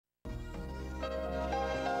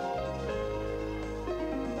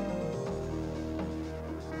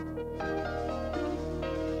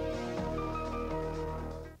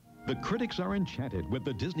The critics are enchanted with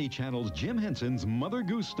the Disney Channel's Jim Henson's Mother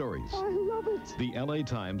Goose Stories. I love it. The LA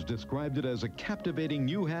Times described it as a captivating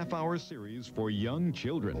new half-hour series for young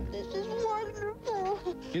children. This is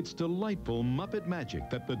wonderful. It's delightful Muppet magic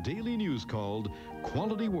that the Daily News called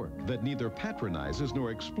quality work that neither patronizes nor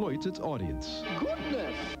exploits its audience.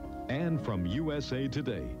 Goodness. And from USA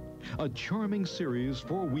Today, a charming series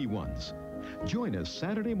for wee ones. Join us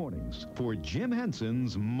Saturday mornings for Jim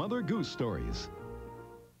Henson's Mother Goose Stories.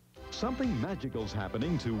 Something magical's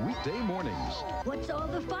happening to weekday mornings. What's all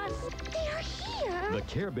the fuss? They're here. The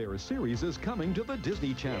Care Bears series is coming to the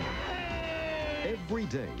Disney Channel. Every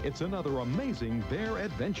day, it's another amazing bear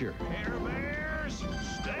adventure. Care Bears,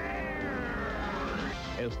 stare!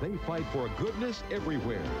 As they fight for goodness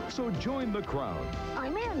everywhere. So join the crowd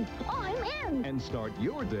I'm in. I'm in. and start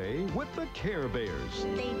your day with the Care Bears.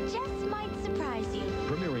 They just might surprise you.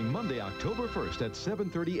 Premiering Monday, October 1st at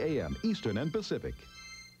 7:30 a.m. Eastern and Pacific.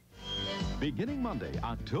 Beginning Monday,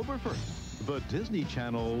 October 1st, the Disney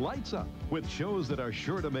Channel lights up with shows that are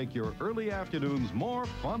sure to make your early afternoons more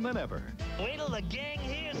fun than ever. Wait till the gang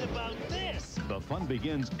hears about this. The fun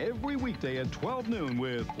begins every weekday at 12 noon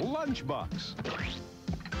with Lunchbox.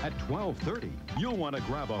 At 12:30, you'll want to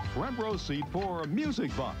grab a front row seat for Music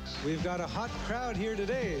Box. We've got a hot crowd here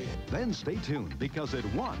today. Then stay tuned, because at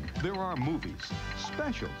 1, there are movies,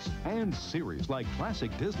 specials, and series like classic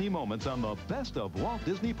Disney moments on the Best of Walt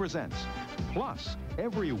Disney Presents. Plus,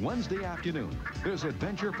 every Wednesday afternoon, there's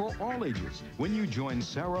adventure for all ages when you join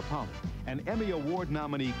Sarah Polley and Emmy Award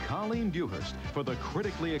nominee Colleen Dewhurst for the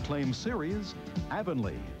critically acclaimed series,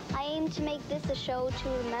 Avonlea. I aim to make this a show to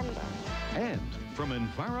remember. And from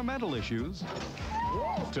environmental issues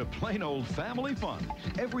to plain old family fun,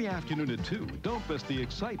 every afternoon at 2, don't miss the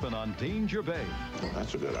excitement on Danger Bay. Well,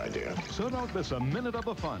 that's a good idea. So don't miss a minute of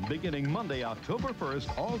the fun beginning Monday, October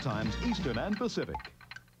 1st, all times Eastern and Pacific.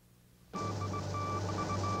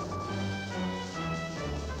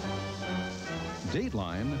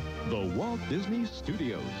 Dateline, the Walt Disney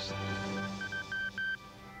Studios.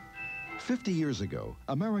 50 years ago,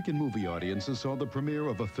 American movie audiences saw the premiere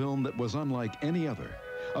of a film that was unlike any other.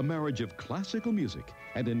 A marriage of classical music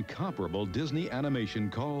and incomparable Disney animation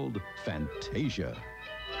called Fantasia.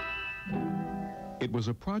 It was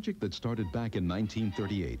a project that started back in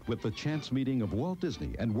 1938 with the chance meeting of Walt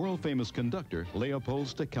Disney and world-famous conductor Leopold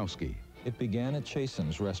Stokowski. It began at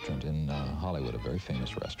Chasen's restaurant in Hollywood, a very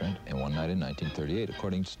famous restaurant. And one night in 1938,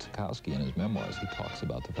 according to Stokowski in his memoirs, he talks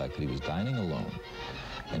about the fact that he was dining alone.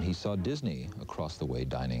 And he saw Disney across the way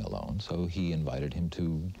dining alone, so he invited him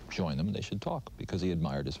to join them, and they should talk, because he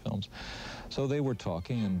admired his films. So they were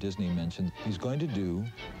talking, and Disney mentioned he's going to do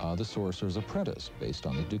The Sorcerer's Apprentice, based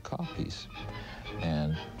on the Dukas piece.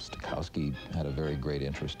 And Stokowski had a very great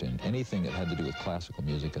interest in anything that had to do with classical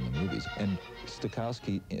music in the movies. And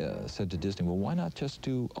Stokowski said to Disney, well, why not just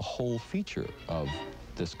do a whole feature of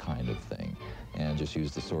this kind of thing, and just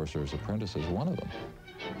use The Sorcerer's Apprentice as one of them?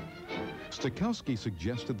 Stokowski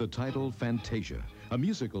suggested the title Fantasia, a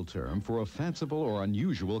musical term for a fanciful or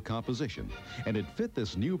unusual composition, and it fit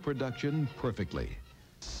this new production perfectly.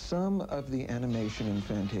 Some of the animation in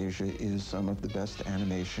Fantasia is some of the best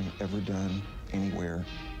animation ever done anywhere,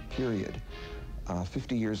 period.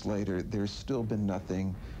 50 years later, there's still been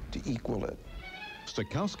nothing to equal it.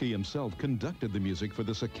 Stokowski himself conducted the music for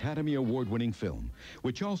this Academy Award-winning film,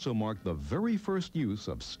 which also marked the very first use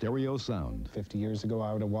of stereo sound. 50 years ago,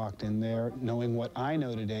 I would have walked in there knowing what I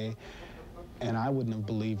know today, and I wouldn't have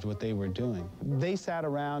believed what they were doing. They sat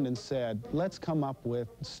around and said, let's come up with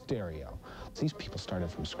stereo. These people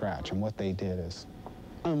started from scratch, and what they did is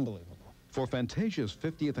unbelievable. For Fantasia's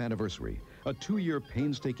 50th anniversary, a 2-year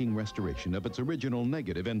painstaking restoration of its original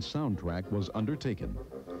negative and soundtrack was undertaken.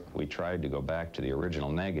 We tried to go back to the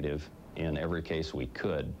original negative in every case we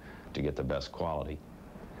could to get the best quality.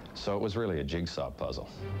 So it was really a jigsaw puzzle.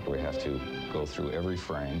 We have to go through every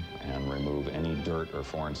frame and remove any dirt or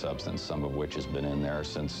foreign substance, some of which has been in there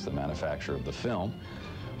since the manufacture of the film.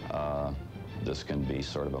 This can be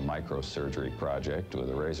sort of a microsurgery project with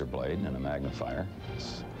a razor blade and a magnifier.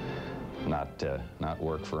 It's not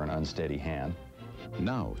work for an unsteady hand.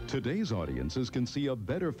 Now, today's audiences can see a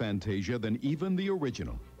better Fantasia than even the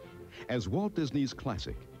original. As Walt Disney's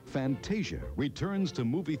classic, Fantasia returns to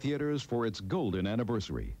movie theaters for its golden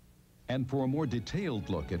anniversary. And for a more detailed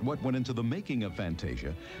look at what went into the making of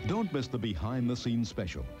Fantasia, don't miss the behind-the-scenes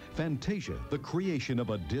special, Fantasia, the creation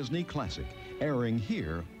of a Disney classic, airing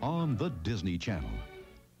here on the Disney Channel.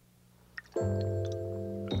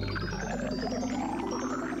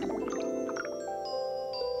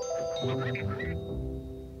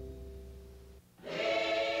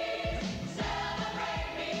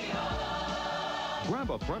 Grab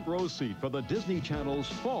a front front row seat for the Disney Channel's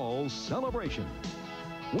Fall Celebration.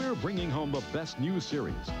 We're bringing home the best new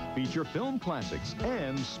series, feature film classics,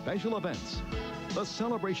 and special events. The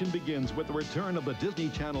celebration begins with the return of the Disney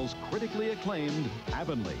Channel's critically acclaimed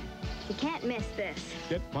Avonlea. You can't miss this.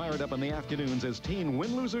 Get fired up in the afternoons as Teen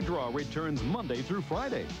Win, Lose, or Draw returns Monday through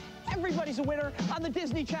Friday. Everybody's a winner on the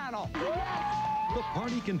Disney Channel. The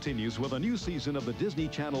party continues with a new season of the Disney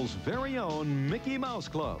Channel's very own Mickey Mouse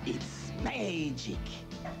Club. It's magic.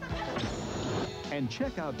 And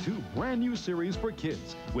check out 2 brand new series for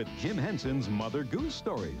kids with Jim Henson's Mother Goose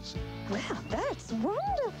stories. Wow, that's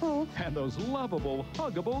wonderful. And those lovable,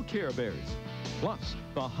 huggable Care Bears. Plus,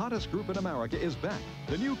 the hottest group in America is back.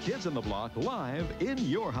 The new Kids in the Block live in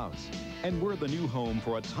your house. And we're the new home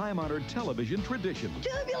for a time-honored television tradition.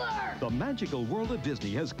 Tubular! The magical world of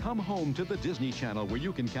Disney has come home to the Disney Channel, where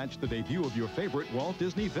you can catch the debut of your favorite Walt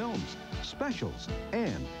Disney films, specials,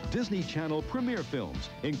 and Disney Channel premiere films,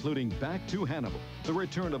 including Back to Hannibal, the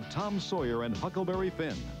return of Tom Sawyer and Huckleberry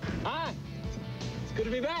Finn. Hi. It's good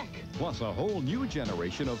to be back. Plus a whole new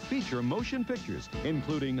generation of feature motion pictures,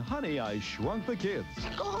 including Honey, I Shrunk the Kids.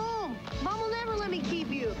 Go home. Mom will never let me keep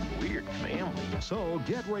you. Weird family. So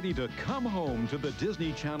get ready to come home to the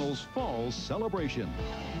Disney Channel's Fall Celebration.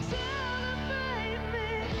 Santa!